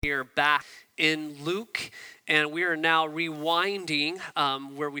Here back in Luke, and we are now rewinding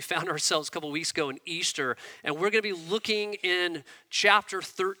where we found ourselves a couple of weeks ago in Easter, and we're going to be looking in chapter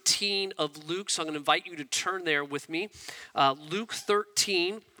 13 of Luke, so I'm going to invite you to turn there with me. Luke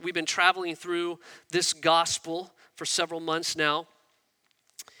 13, we've been traveling through this gospel for several months now,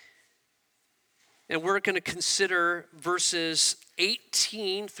 and we're going to consider verses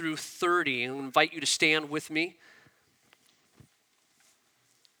 18 through 30, and I invite you to stand with me.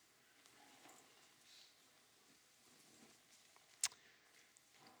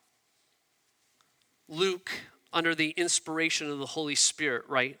 Luke, under the inspiration of the Holy Spirit,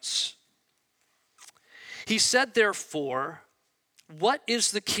 writes, "He said, therefore, what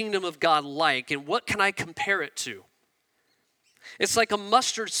is the kingdom of God like, and what can I compare it to? It's like a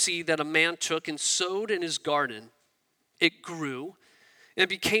mustard seed that a man took and sowed in his garden. It grew and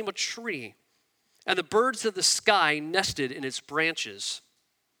became a tree, and the birds of the sky nested in its branches.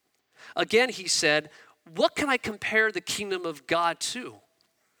 Again, he said, what can I compare the kingdom of God to?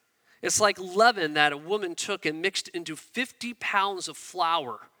 It's like leaven that a woman took and mixed into 50 pounds of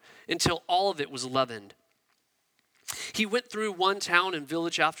flour until all of it was leavened. He went through one town and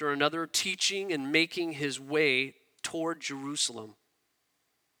village after another, teaching and making his way toward Jerusalem.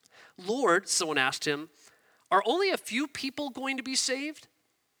 Lord," someone asked him, "are only a few people going to be saved?"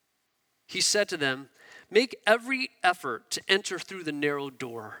 He said to them, "Make every effort to enter through the narrow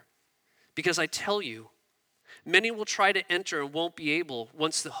door, because I tell you, many will try to enter and won't be able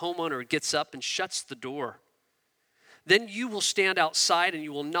once the homeowner gets up and shuts the door. Then you will stand outside and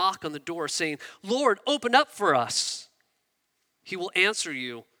you will knock on the door saying, 'Lord, open up for us.' He will answer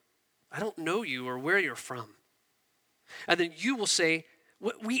you, 'I don't know you or where you're from.' And then you will say,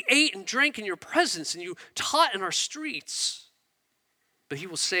 'We ate and drank in your presence and you taught in our streets.' But he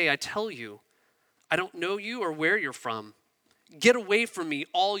will say, 'I tell you, I don't know you or where you're from. Get away from me,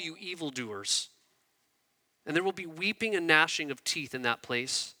 all you evildoers.' And there will be weeping and gnashing of teeth in that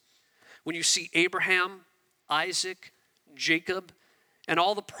place when you see Abraham, Isaac, Jacob, and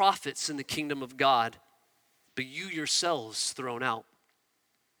all the prophets in the kingdom of God, but you yourselves thrown out.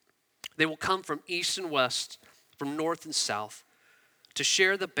 They will come from east and west, from north and south, to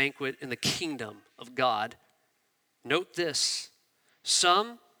share the banquet in the kingdom of God. Note this,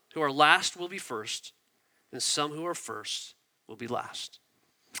 some who are last will be first, and some who are first will be last."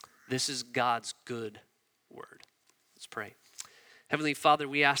 This is God's good word. Let's pray. Heavenly Father,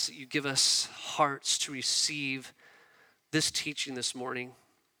 we ask that you give us hearts to receive this teaching this morning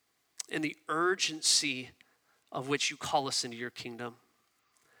and the urgency of which you call us into your kingdom.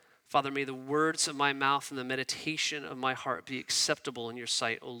 Father, may the words of my mouth and the meditation of my heart be acceptable in your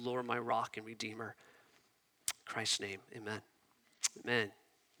sight, O Lord, my rock and redeemer. In Christ's name, amen. Amen.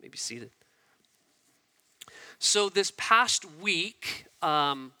 You may be seated. So this past week,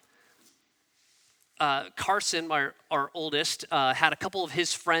 Carson, our oldest, had a couple of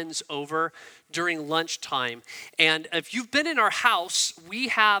his friends over during lunchtime. And if you've been in our house, we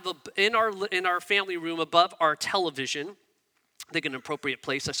have in our family room above our television, I think an appropriate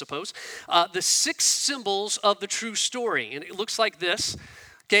place, I suppose, the 6 symbols of the true story. And it looks like this.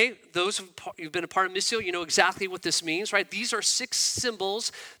 Okay, those who've been a part of Missio, you know exactly what this means, right? These are 6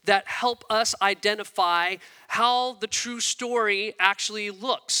 symbols that help us identify how the true story actually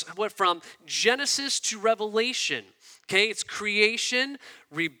looks. What from Genesis to Revelation. Okay, it's creation,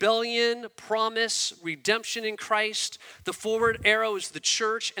 rebellion, promise, redemption in Christ. The forward arrow is the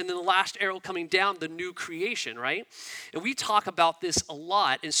church, and then the last arrow coming down, the new creation, right? And we talk about this a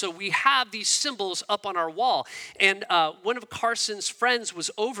lot. And so we have these symbols up on our wall. And one of Carson's friends was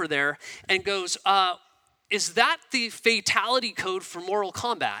over there and goes, "Is that the fatality code for Mortal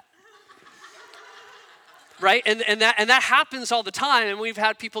Kombat?" Right? And that happens all the time. And we've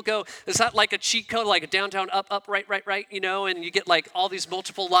had people go, "Is that like a cheat code, like a down, down, up, up, right, right, right?" You know, and you get like all these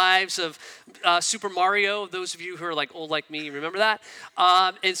multiple lives of Super Mario. Those of you who are like old like me, remember that?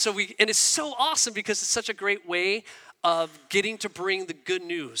 And it's so awesome because it's such a great way of getting to bring the good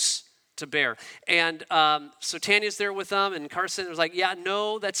news to bear. And so Tanya's there with them, and Carson was like, "Yeah,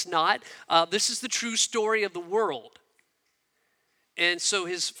 no, that's not. This is the true story of the world." And so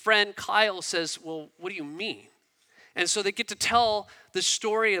his friend Kyle says, "Well, what do you mean?" And so they get to tell the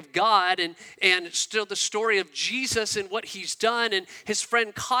story of God and still the story of Jesus and what he's done. And his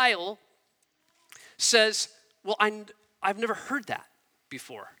friend Kyle says, "Well, I've never heard that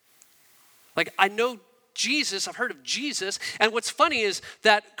before. Like, I know Jesus, I've heard of Jesus." And what's funny is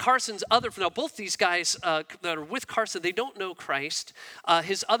that Carson's now both these guys that are with Carson, they don't know Christ.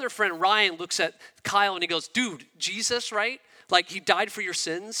 His other friend Ryan looks at Kyle and he goes, "Dude, Jesus, right? Like, he died for your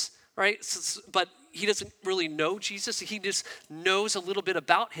sins, right? But he doesn't really know Jesus. He just knows a little bit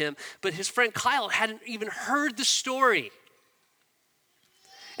about him. But his friend Kyle hadn't even heard the story.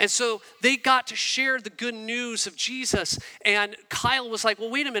 And so they got to share the good news of Jesus. And Kyle was like,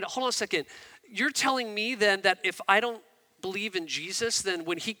 well, wait a minute, hold on a second. You're telling me then that if I don't believe in Jesus, then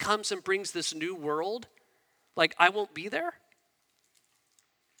when he comes and brings this new world, like I won't be there?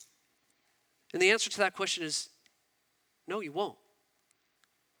 And the answer to that question is, no, you won't.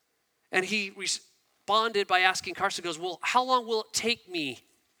 And he responded by asking Carson, goes, well, how long will it take me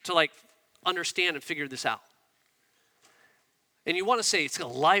to like understand and figure this out? And you want to say it's a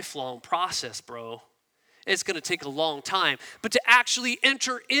lifelong process, bro. It's going to take a long time. But to actually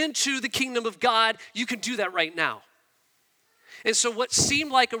enter into the kingdom of God, you can do that right now. And so what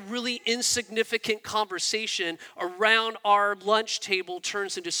seemed like a really insignificant conversation around our lunch table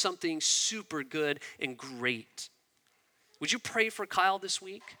turns into something super good and great. Would you pray for Kyle this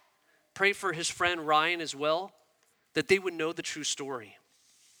week? Pray for his friend Ryan as well, that they would know the true story,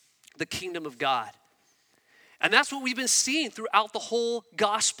 the kingdom of God. And that's what we've been seeing throughout the whole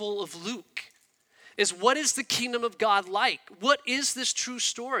Gospel of Luke, is what is the kingdom of God like? What is this true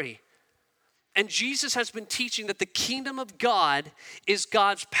story? And Jesus has been teaching that the kingdom of God is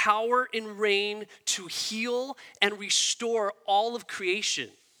God's power and reign to heal and restore all of creation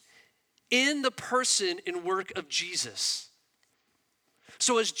in the person and work of Jesus.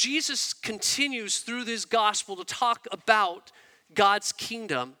 So as Jesus continues through this gospel to talk about God's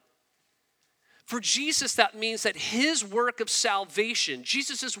kingdom, for Jesus, that means that his work of salvation,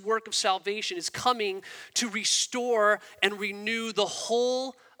 Jesus' work of salvation is coming to restore and renew the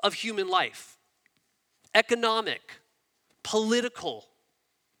whole of human life. Economic, political,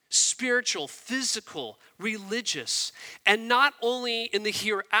 spiritual, physical, religious, and not only in the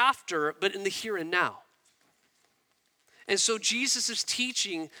hereafter, but in the here and now. And so Jesus'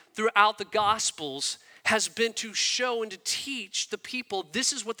 teaching throughout the Gospels has been to show and to teach the people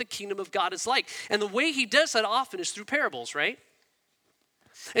this is what the kingdom of God is like. And the way he does that often is through parables, right?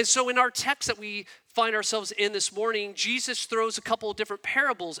 And so in our text that we find ourselves in this morning, Jesus throws a couple of different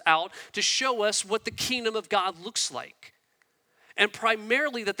parables out to show us what the kingdom of God looks like. And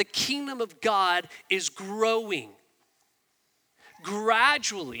primarily that the kingdom of God is growing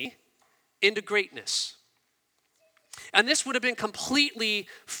gradually into greatness. And this would have been completely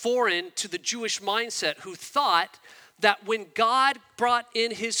foreign to the Jewish mindset, who thought that when God brought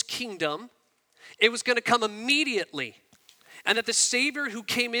in his kingdom, it was going to come immediately. And that the Savior who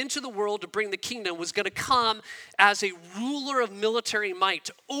came into the world to bring the kingdom was going to come as a ruler of military might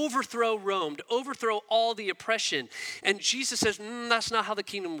to overthrow Rome, to overthrow all the oppression. And Jesus says, that's not how the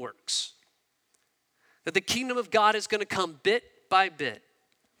kingdom works. That the kingdom of God is going to come bit by bit,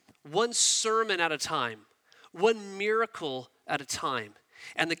 one sermon at a time, one miracle at a time.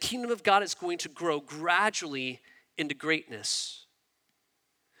 And the kingdom of God is going to grow gradually into greatness.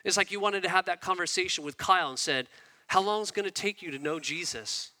 It's like you wanted to have that conversation with Kyle and said, how long is it going to take you to know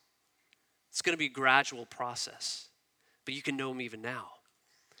Jesus? It's going to be a gradual process, but you can know him even now.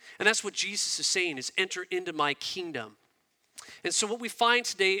 And that's what Jesus is saying, is enter into my kingdom. And so what we find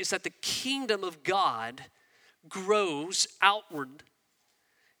today is that the kingdom of God grows outward.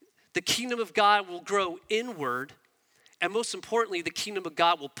 The kingdom of God will grow inward, and most importantly, the kingdom of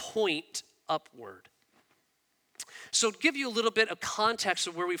God will point upward. So to give you a little bit of context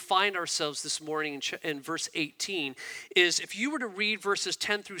of where we find ourselves this morning in verse 18, is if you were to read verses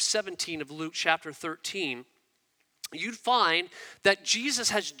 10 through 17 of Luke chapter 13, you'd find that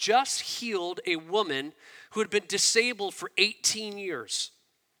Jesus has just healed a woman who had been disabled for 18 years.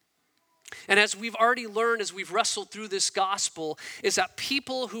 And as we've already learned, as we've wrestled through this gospel, is that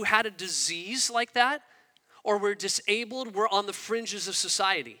people who had a disease like that or were disabled were on the fringes of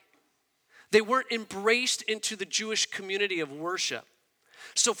society. They weren't embraced into the Jewish community of worship.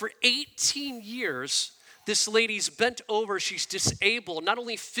 So for 18 years, this lady's bent over, she's disabled, not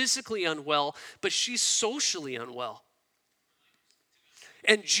only physically unwell, but she's socially unwell.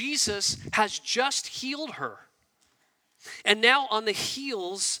 And Jesus has just healed her. And now on the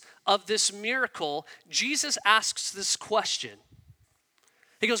heels of this miracle, Jesus asks this question.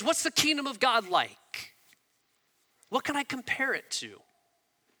 He goes, what's the kingdom of God like? What can I compare it to?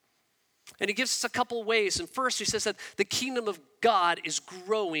 And he gives us a couple ways. And first he says that the kingdom of God is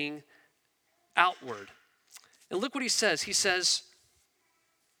growing outward. And look what he says. He says,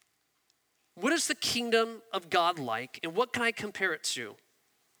 what is the kingdom of God like, and what can I compare it to?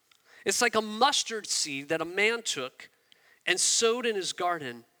 It's like a mustard seed that a man took and sowed in his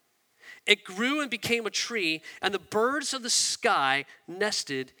garden. It grew and became a tree, and the birds of the sky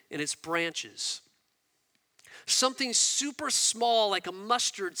nested in its branches. Something super small like a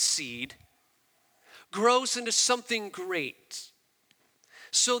mustard seed grows into something great,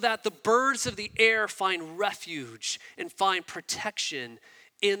 so that the birds of the air find refuge and find protection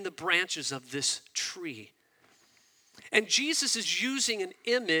in the branches of this tree. And Jesus is using an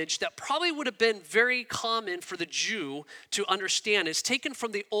image that probably would have been very common for the Jew to understand. It's taken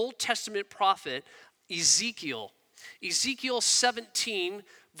from the Old Testament prophet Ezekiel. Ezekiel 17,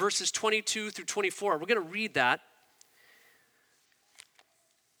 verses 22 through 24. We're going to read that.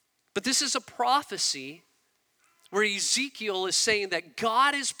 But this is a prophecy where Ezekiel is saying that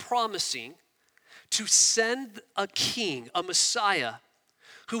God is promising to send a king, a Messiah,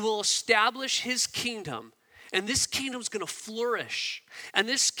 who will establish his kingdom. And this kingdom is going to flourish. And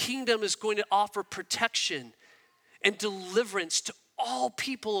this kingdom is going to offer protection and deliverance to all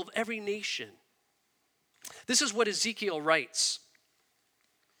people of every nation. This is what Ezekiel writes.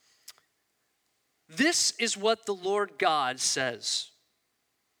 This is what the Lord God says.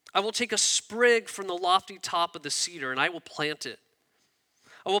 I will take a sprig from the lofty top of the cedar, and I will plant it.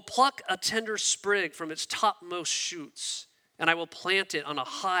 I will pluck a tender sprig from its topmost shoots, and I will plant it on a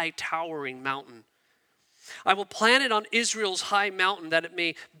high towering mountain. I will plant it on Israel's high mountain, that it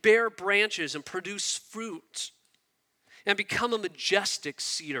may bear branches and produce fruit and become a majestic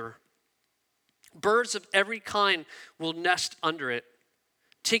cedar. Birds of every kind will nest under it,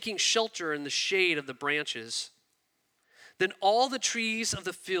 taking shelter in the shade of the branches. Then all the trees of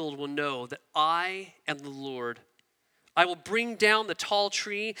the field will know that I am the Lord. I will bring down the tall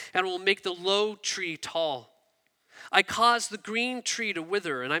tree and will make the low tree tall. I cause the green tree to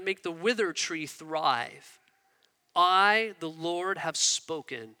wither, and I make the withered tree thrive. I, the Lord, have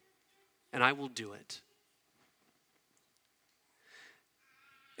spoken, and I will do it.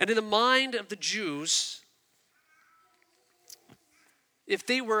 And in the mind of the Jews, if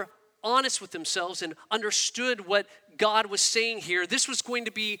they were honest with themselves and understood what God was saying here, this was going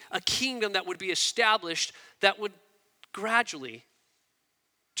to be a kingdom that would be established that would gradually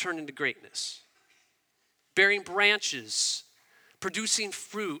turn into greatness. Bearing branches, producing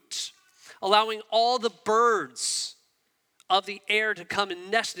fruit, allowing all the birds of the air to come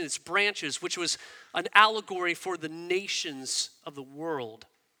and nest in its branches, which was an allegory for the nations of the world.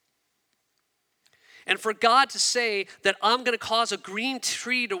 And for God to say that I'm going to cause a green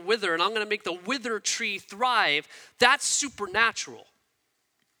tree to wither and I'm going to make the withered tree thrive, that's supernatural.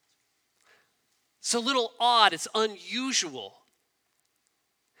 It's a little odd, it's unusual.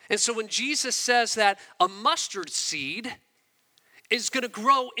 And so when Jesus says that a mustard seed is going to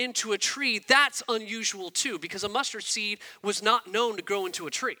grow into a tree, that's unusual too, because a mustard seed was not known to grow into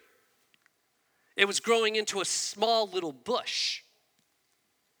a tree. It was growing into a small little bush.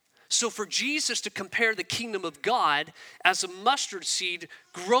 So for Jesus to compare the kingdom of God as a mustard seed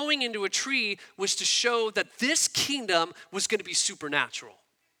growing into a tree was to show that this kingdom was going to be supernatural.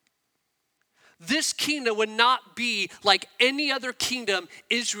 This kingdom would not be like any other kingdom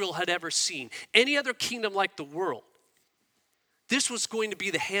Israel had ever seen, any other kingdom like the world. This was going to be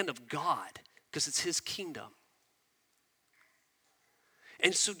the hand of God because it's his kingdom.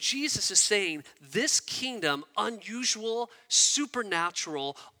 And so Jesus is saying this kingdom, unusual,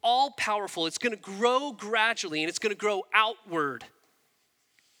 supernatural, all-powerful, it's going to grow gradually and it's going to grow outward.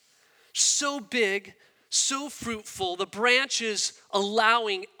 So big, so fruitful, the branches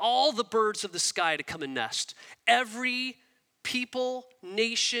allowing all the birds of the sky to come and nest. Every people,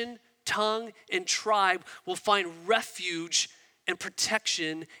 nation, tongue, and tribe will find refuge and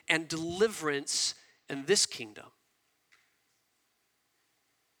protection and deliverance in this kingdom.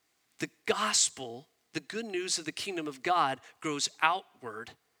 The gospel, the good news of the kingdom of God, grows outward.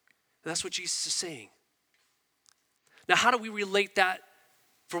 And that's what Jesus is saying. Now, how do we relate that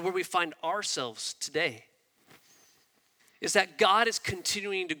for where we find ourselves today? Is that God is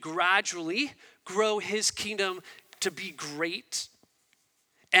continuing to gradually grow his kingdom to be great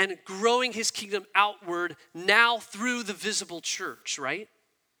and growing his kingdom outward now through the visible church, right?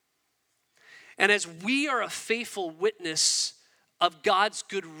 And as we are a faithful witness of God's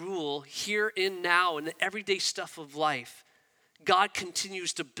good rule here in now and the everyday stuff of life, God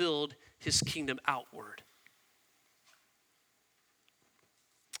continues to build his kingdom outward.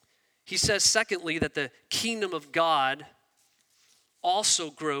 He says, secondly, that the kingdom of God also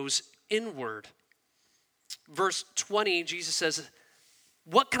grows inward. Verse 20, Jesus says,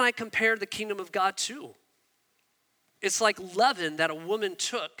 what can I compare the kingdom of God to? It's like leaven that a woman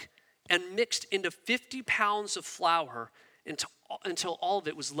took and mixed into 50 pounds of flour until all of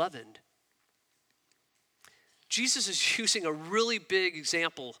it was leavened. Jesus is using a really big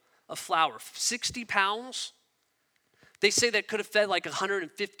example of flour. 60 pounds. They say that could have fed like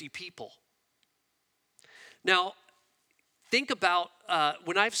 150 people. Now, think about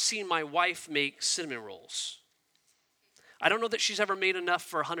when I've seen my wife make cinnamon rolls. I don't know that she's ever made enough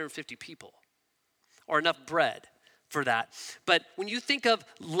for 150 people or enough bread for that. But when you think of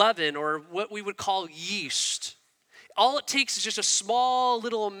leaven or what we would call yeast, all it takes is just a small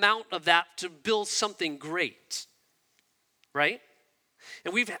little amount of that to build something great, right?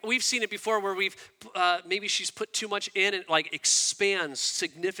 And we've seen it before where maybe she's put too much in and it like expands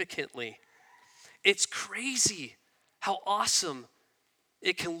significantly. It's crazy how awesome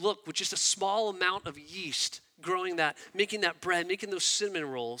it can look with just a small amount of yeast growing that, making that bread, making those cinnamon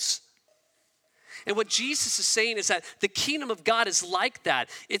rolls. And what Jesus is saying is that the kingdom of God is like that.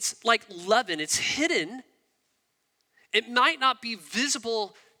 It's like leaven. It's hidden. It might not be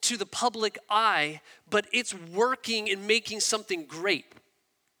visible to the public eye, but it's working and making something great.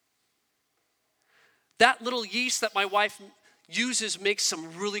 That little yeast that my wife uses makes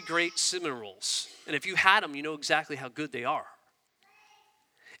some really great cinnamon rolls. And if you had them, you know exactly how good they are.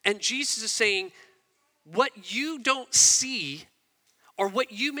 And Jesus is saying, what you don't see or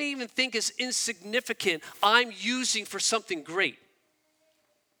what you may even think is insignificant, I'm using for something great.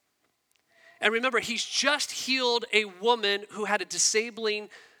 And remember, he's just healed a woman who had a disabling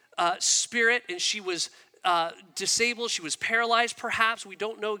spirit, and she was disabled. She was paralyzed, perhaps. We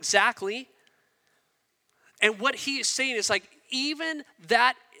don't know exactly. And what he is saying is like, even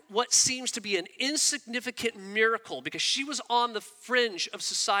that, what seems to be an insignificant miracle, because she was on the fringe of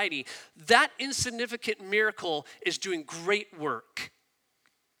society, that insignificant miracle is doing great work.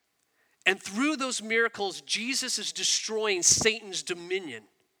 And through those miracles, Jesus is destroying Satan's dominion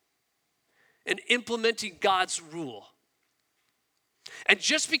and implementing God's rule. And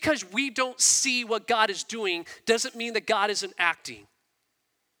just because we don't see what God is doing doesn't mean that God isn't acting.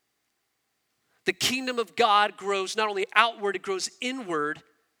 The kingdom of God grows not only outward, it grows inward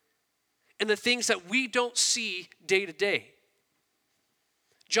in the things that we don't see day to day.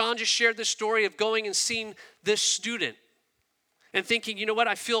 John just shared the story of going and seeing this student and thinking, you know what,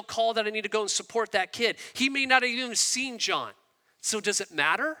 I feel called that I need to go and support that kid. He may not have even seen John. So does it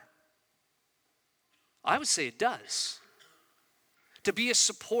matter? I would say it does. To be a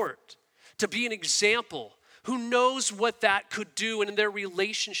support, to be an example. Who knows what that could do and in their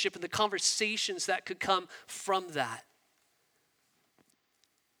relationship and the conversations that could come from that.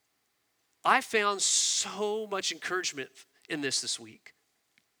 I found so much encouragement in this week.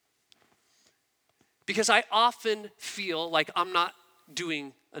 Because I often feel like I'm not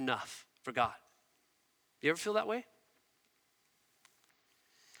doing enough for God. You ever feel that way?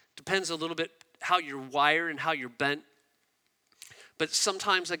 Depends a little bit how you're wired and how you're bent. But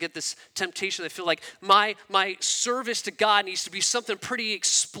sometimes I get this temptation. I feel like my service to God needs to be something pretty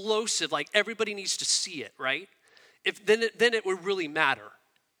explosive, like everybody needs to see it, right? Then it would really matter.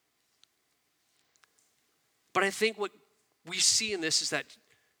 But I think what we see in this is that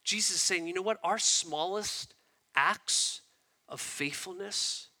Jesus is saying, you know what? Our smallest acts of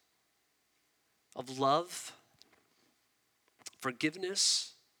faithfulness, of love,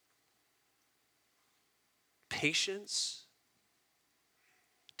 forgiveness, patience,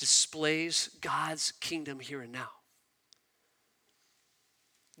 displays God's kingdom here and now.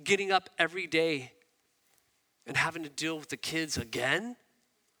 Getting up every day and having to deal with the kids again,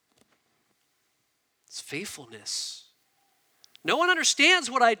 it's faithfulness. No one understands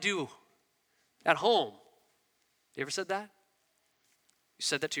what I do at home. You ever said that? You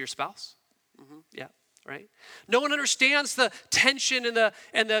said that to your spouse? Yeah, right? No one understands the tension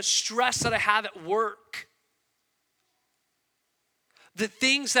and the stress that I have at work. The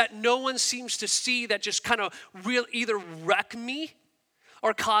things that no one seems to see that just kind of either wreck me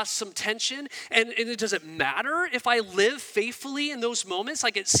or cause some tension. And it doesn't matter if I live faithfully in those moments.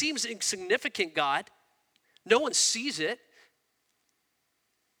 Like it seems insignificant, God. No one sees it.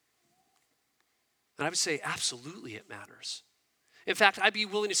 And I would say absolutely it matters. In fact, I'd be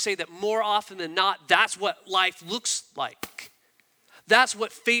willing to say that more often than not, that's what life looks like. That's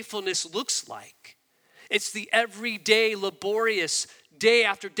what faithfulness looks like. It's the everyday, laborious, day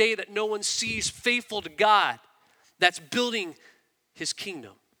after day that no one sees, faithful to God, that's building his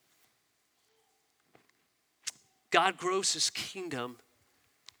kingdom. God grows his kingdom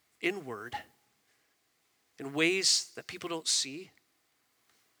inward in ways that people don't see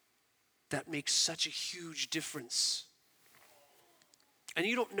that makes such a huge difference. And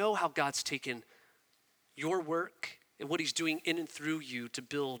you don't know how God's taken your work and what he's doing in and through you to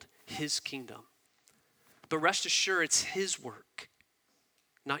build his kingdom. But rest assured, it's his work,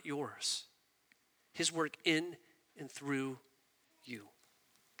 not yours. His work in and through you.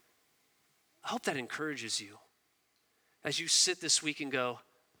 I hope that encourages you as you sit this week and go,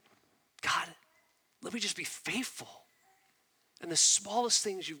 God, let me just be faithful. and the smallest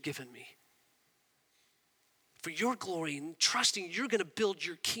things you've given me for your glory, and trusting you're going to build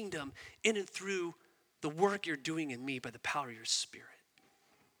your kingdom in and through the work you're doing in me by the power of your Spirit.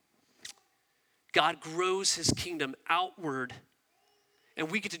 God grows his kingdom outward,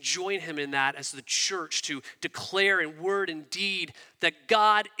 and we get to join him in that as the church to declare in word and deed that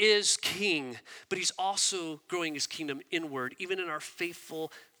God is king, but he's also growing his kingdom inward, even in our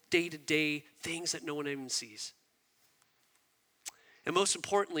faithful day-to-day things that no one even sees. And most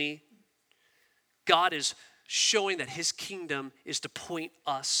importantly, God is showing that his kingdom is to point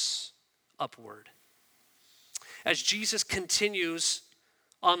us upward. As Jesus continues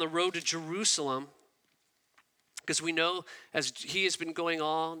on the road to Jerusalem, because we know as he has been going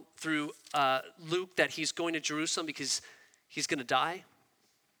on through Luke that he's going to Jerusalem because he's going to die.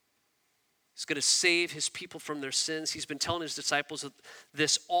 He's going to save his people from their sins. He's been telling his disciples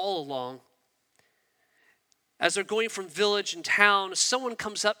this all along. As they're going from village and town, someone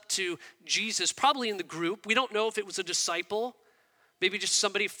comes up to Jesus, probably in the group. We don't know if it was a disciple, maybe just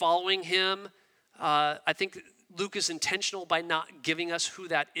somebody following him. I think Luke is intentional by not giving us who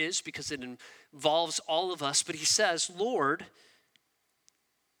that is because it involves all of us. But he says, Lord,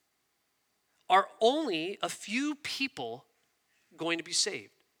 are only a few people going to be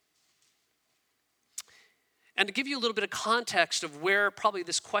saved? And to give you a little bit of context of where probably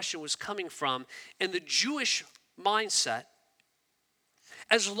this question was coming from, in the Jewish mindset,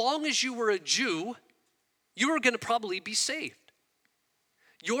 as long as you were a Jew, you were going to probably be saved.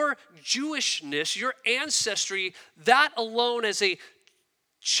 Your Jewishness, your ancestry, that alone as a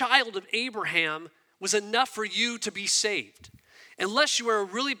child of Abraham was enough for you to be saved. Unless you were a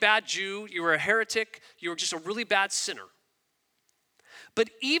really bad Jew, you were a heretic, you were just a really bad sinner. But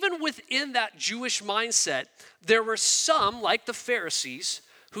even within that Jewish mindset, there were some, like the Pharisees,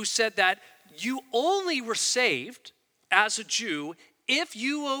 who said that you only were saved as a Jew if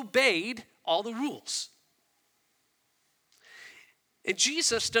you obeyed all the rules. And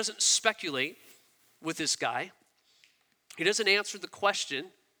Jesus doesn't speculate with this guy. He doesn't answer the question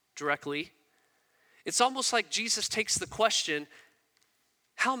directly. It's almost like Jesus takes the question,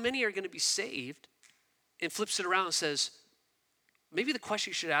 how many are going to be saved? And flips it around and says, maybe the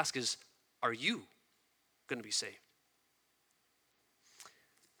question you should ask is, are you going to be saved?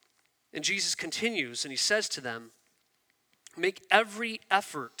 And Jesus continues and he says to them, make every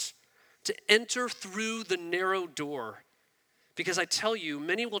effort to enter through the narrow door, because I tell you,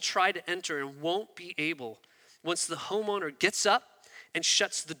 many will try to enter and won't be able once the homeowner gets up and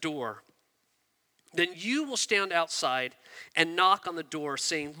shuts the door. Then you will stand outside and knock on the door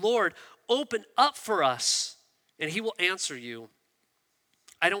saying, Lord, open up for us. And he will answer you,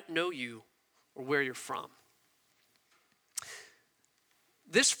 I don't know you or where you're from.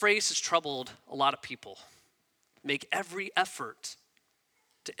 This phrase has troubled a lot of people. Make every effort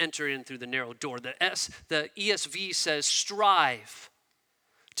to enter in through the narrow door. The ESV says strive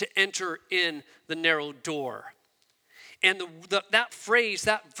to enter in the narrow door. And that phrase,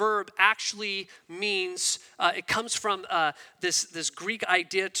 that verb actually means, it comes from this Greek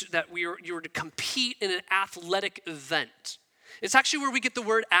idea that you were to compete in an athletic event. It's actually where we get the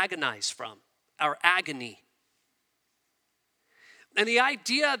word agonize from, our agony. And the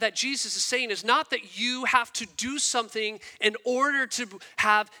idea that Jesus is saying is not that you have to do something in order to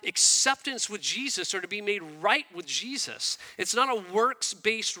have acceptance with Jesus or to be made right with Jesus. It's not a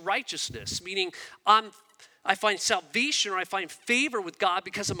works-based righteousness, meaning I find salvation or I find favor with God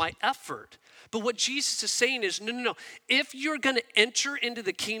because of my effort. But what Jesus is saying is, no. If you're going to enter into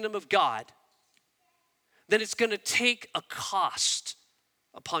the kingdom of God, then it's going to take a cost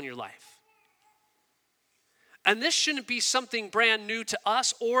upon your life. And this shouldn't be something brand new to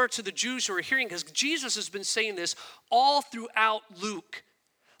us or to the Jews who are hearing, because Jesus has been saying this all throughout Luke.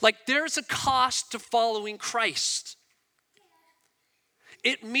 Like, there's a cost to following Christ.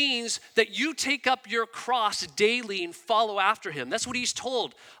 It means that you take up your cross daily and follow after him. That's what he's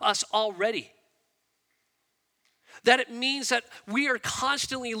told us already. That it means that we are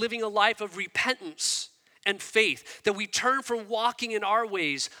constantly living a life of repentance and faith, that we turn from walking in our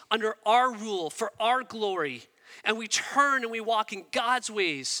ways under our rule for our glory, and we turn and we walk in God's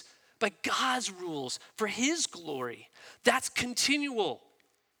ways by God's rules for his glory. That's continual.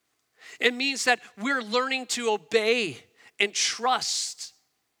 It means that we're learning to obey and trust.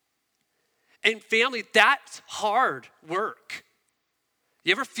 And family, that's hard work.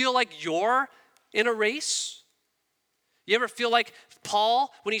 You ever feel like you're in a race? You ever feel like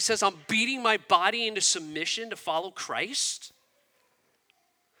Paul when he says, I'm beating my body into submission to follow Christ?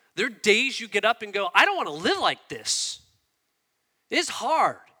 There are days you get up and go, I don't want to live like this. It's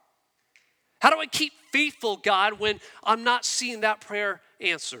hard. How do I keep faithful, God, when I'm not seeing that prayer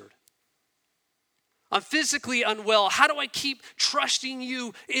answered? I'm physically unwell. How do I keep trusting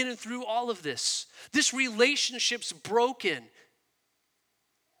you in and through all of this? This relationship's broken.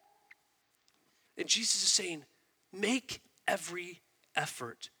 And Jesus is saying, make every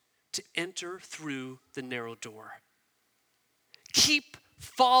effort to enter through the narrow door. Keep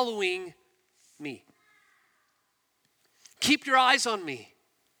following me. Keep your eyes on me.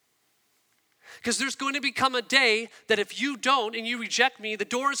 Because there's going to become a day that if you don't and you reject me, the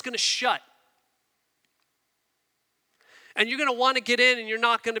door is going to shut. And you're going to want to get in and you're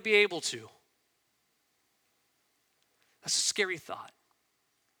not going to be able to. That's a scary thought.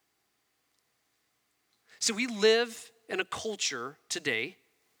 So we live in a culture today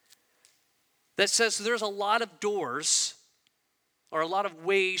that says there's a lot of doors or a lot of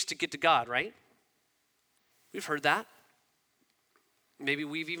ways to get to God, right? We've heard that. Maybe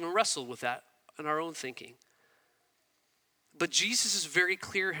we've even wrestled with that in our own thinking. But Jesus is very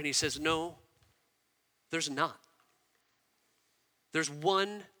clear and he says, no, there's not. There's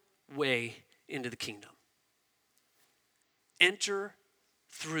one way into the kingdom. Enter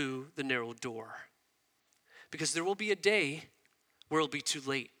through the narrow door. Because there will be a day where it'll be too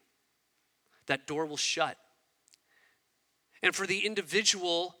late. That door will shut. And for the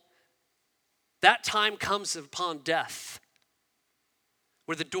individual, that time comes upon death,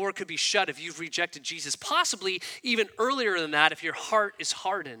 where the door could be shut if you've rejected Jesus. Possibly even earlier than that if your heart is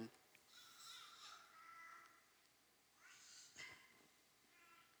hardened.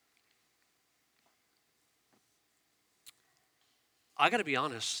 I got to be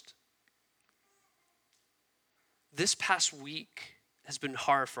honest. This past week has been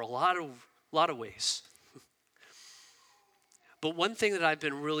hard for a lot of ways. But one thing that I've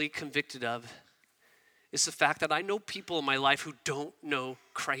been really convicted of is the fact that I know people in my life who don't know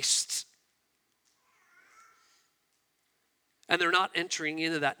Christ. And they're not entering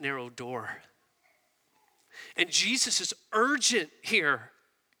into that narrow door. And Jesus is urgent here.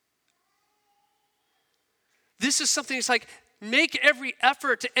 This is something that's like, make every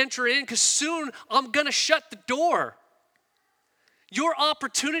effort to enter in because soon I'm going to shut the door. Your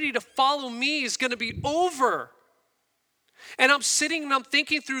opportunity to follow me is going to be over. And I'm sitting and I'm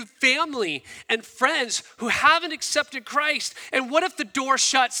thinking through family and friends who haven't accepted Christ. And what if the door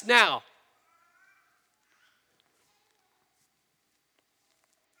shuts now?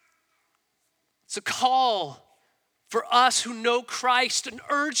 It's a call for us who know Christ, an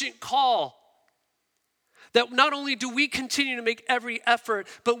urgent call. That not only do we continue to make every effort,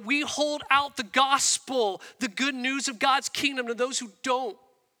 but we hold out the gospel, the good news of God's kingdom to those who don't.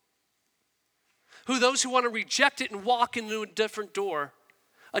 Those who want to reject it and walk into a different door,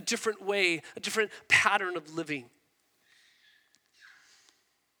 a different way, a different pattern of living.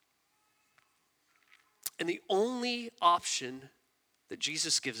 And the only option that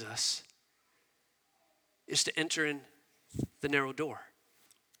Jesus gives us is to enter in the narrow door,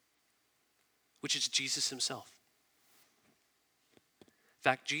 which is Jesus himself. In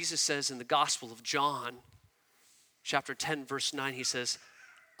fact, Jesus says in the Gospel of John, chapter 10, verse 9, he says,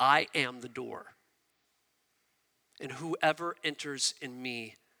 I am the door, and whoever enters in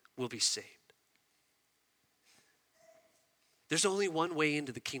me will be saved. There's only one way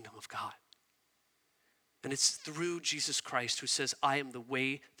into the kingdom of God, and it's through Jesus Christ, who says, I am the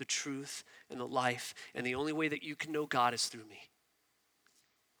way, the truth, and the life, and the only way that you can know God is through me.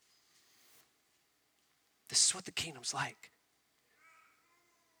 This is what the kingdom's like.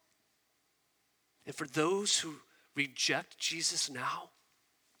 And for those who reject Jesus now,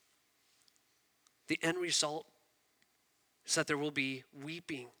 the end result is that there will be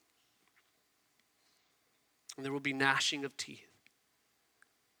weeping and there will be gnashing of teeth.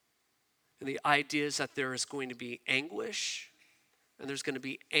 And the idea is that there is going to be anguish and there's going to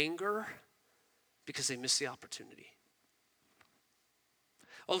be anger because they missed the opportunity.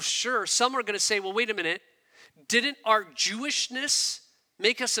 Oh, sure, some are going to say, well, wait a minute. Didn't our Jewishness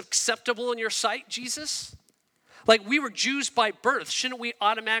make us acceptable in your sight, Jesus? Like we were Jews by birth. Shouldn't we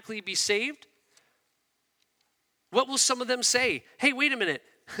automatically be saved? What will some of them say? Hey, wait a minute.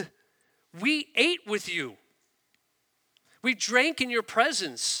 We ate with you. We drank in your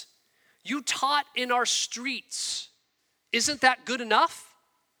presence. You taught in our streets. Isn't that good enough?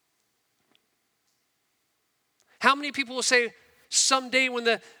 How many people will say someday when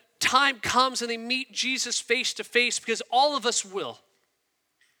the time comes and they meet Jesus face to face, because all of us will.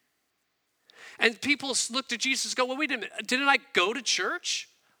 And people look to Jesus and go, well, wait a minute, didn't I go to church?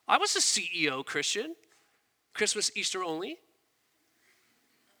 I was a CEO Christian, Christmas, Easter only.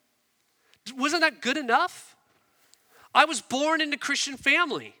 Wasn't that good enough? I was born into Christian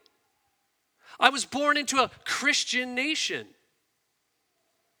family. I was born into a Christian nation.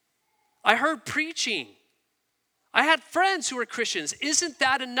 I heard preaching. I had friends who were Christians. Isn't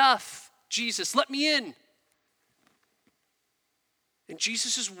that enough, Jesus? Let me in. And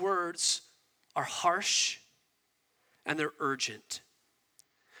Jesus' words are harsh and they're urgent.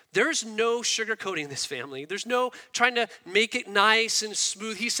 There's no sugarcoating this, family. There's no trying to make it nice and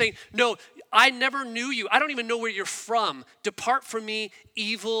smooth. He's saying, no, I never knew you. I don't even know where you're from. Depart from me,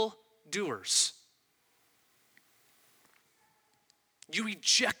 evil doers. You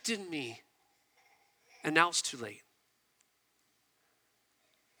rejected me, and now it's too late.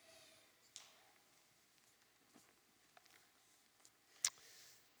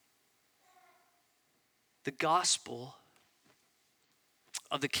 The gospel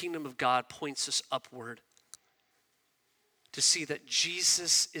of the kingdom of God points us upward to see that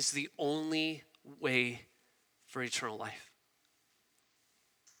Jesus is the only way for eternal life.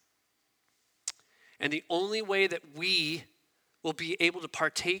 And the only way that we will be able to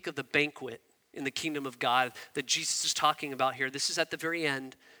partake of the banquet in the kingdom of God that Jesus is talking about here, this is at the very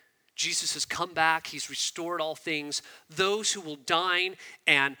end. Jesus has come back. He's restored all things. Those who will dine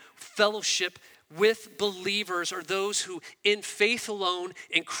and fellowship with believers are those who, in faith alone,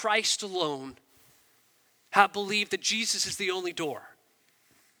 in Christ alone, have believed that Jesus is the only door.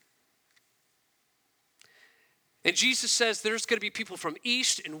 And Jesus says there's going to be people from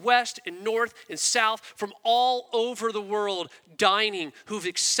east and west and north and south from all over the world dining who've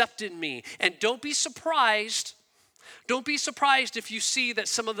accepted me. And don't be surprised. Don't be surprised if you see that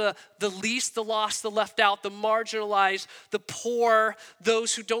some of the least, the lost, the left out, the marginalized, the poor,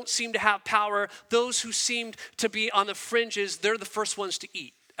 those who don't seem to have power, those who seemed to be on the fringes, they're the first ones to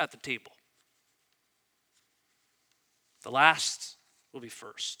eat at the table. The last will be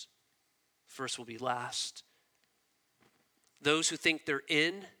first. First will be last. Those who think they're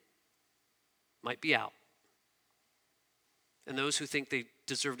in might be out. And those who think they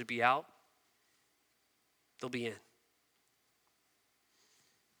deserve to be out, they'll be in.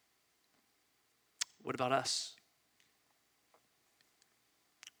 What about us?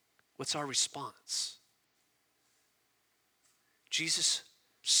 What's our response? Jesus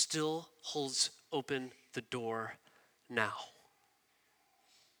still holds open the door now.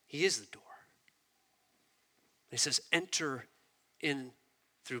 He is the door. He says, enter in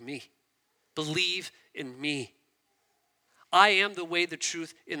through me. Believe in me. I am the way, the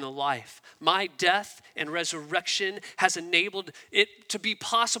truth, and the life. My death and resurrection has enabled it to be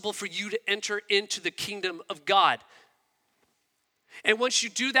possible for you to enter into the kingdom of God. And once you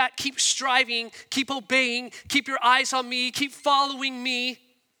do that, keep striving, keep obeying, keep your eyes on me, keep following me.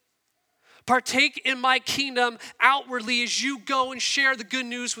 Partake in my kingdom outwardly as you go and share the good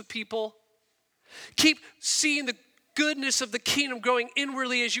news with people. Keep seeing the goodness of the kingdom growing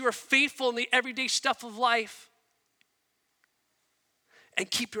inwardly as you are faithful in the everyday stuff of life. And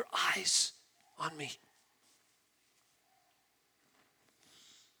keep your eyes on me.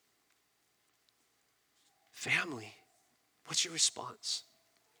 Family, what's your response?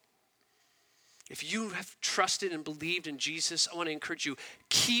 If you have trusted and believed in Jesus, I want to encourage you,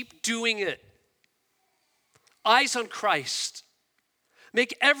 keep doing it. Eyes on Christ.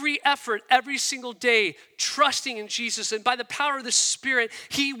 Make every effort every single day trusting in Jesus, and by the power of the Spirit,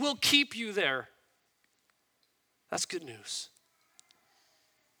 He will keep you there. That's good news.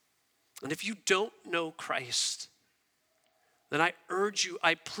 And if you don't know Christ, then I urge you,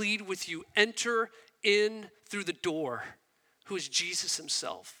 I plead with you, enter in through the door, who is Jesus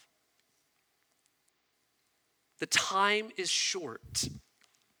Himself. The time is short.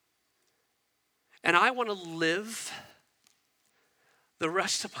 And I want to live the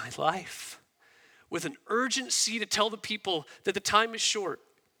rest of my life with an urgency to tell the people that the time is short.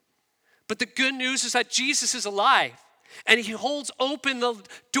 But the good news is that Jesus is alive and He holds open the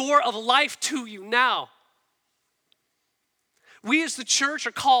door of life to you now. We as the church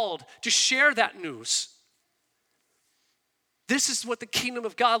are called to share that news. This is what the kingdom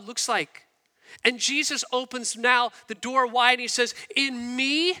of God looks like. And Jesus opens now the door wide and He says, in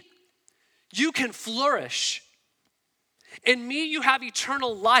me, you can flourish. In me, you have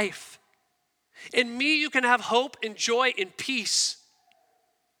eternal life. In me, you can have hope and joy and peace.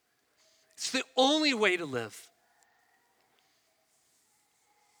 It's the only way to live.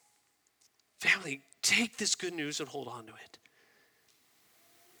 Family, take this good news and hold on to it.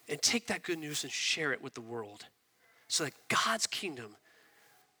 And take that good news and share it with the world so that God's kingdom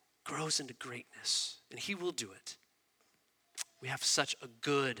grows into greatness. And He will do it. We have such a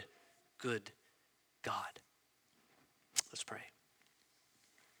good God. Let's pray.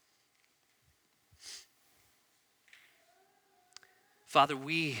 Father,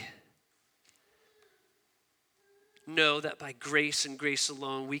 we know that by grace and grace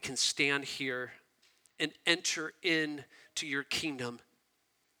alone, we can stand here and enter into your kingdom.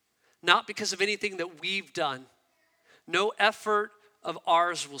 Not because of anything that we've done. No effort of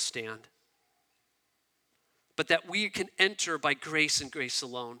ours will stand. But that we can enter by grace and grace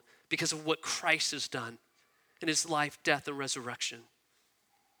alone because of what Christ has done in his life, death, and resurrection.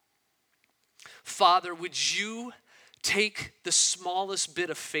 Father, would you take the smallest bit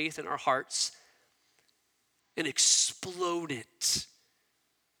of faith in our hearts and explode it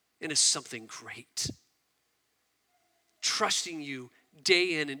into something great? Trusting you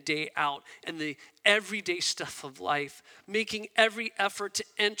day in and day out and the everyday stuff of life, making every effort to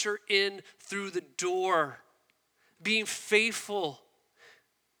enter in through the door, being faithful.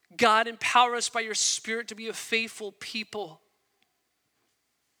 God, empower us by your Spirit to be a faithful people.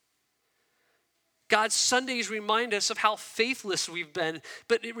 God, Sundays remind us of how faithless we've been,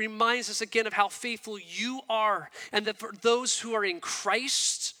 but it reminds us again of how faithful you are, and that for those who are in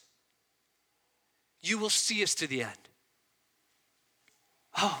Christ, you will see us to the end.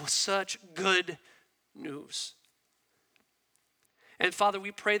 Oh, such good news. And Father,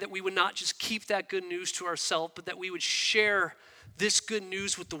 we pray that we would not just keep that good news to ourselves, but that we would share this good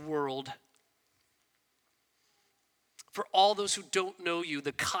news with the world. For all those who don't know you,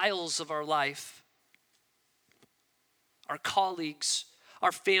 the Kyles of our life, our colleagues,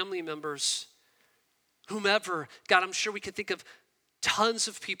 our family members, whomever, God, I'm sure we could think of tons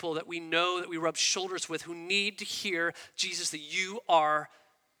of people that we know, that we rub shoulders with, who need to hear, Jesus, that you are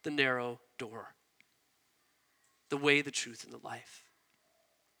the narrow door, the way, the truth, and the life.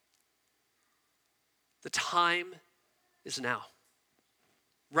 The time is now,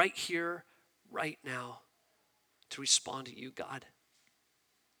 right here, right now, to respond to you, God.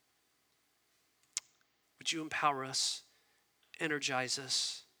 Would you empower us, energize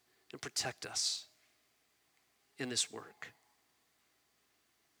us, and protect us in this work?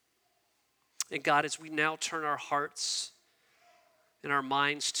 And God, as we now turn our hearts and our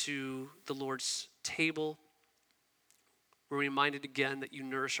minds to the Lord's table, we're reminded again that you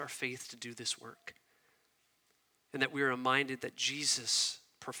nourish our faith to do this work. And that we are reminded that Jesus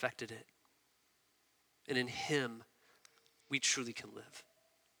perfected it. And in him, we truly can live.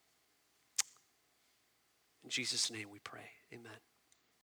 In Jesus' name we pray, amen.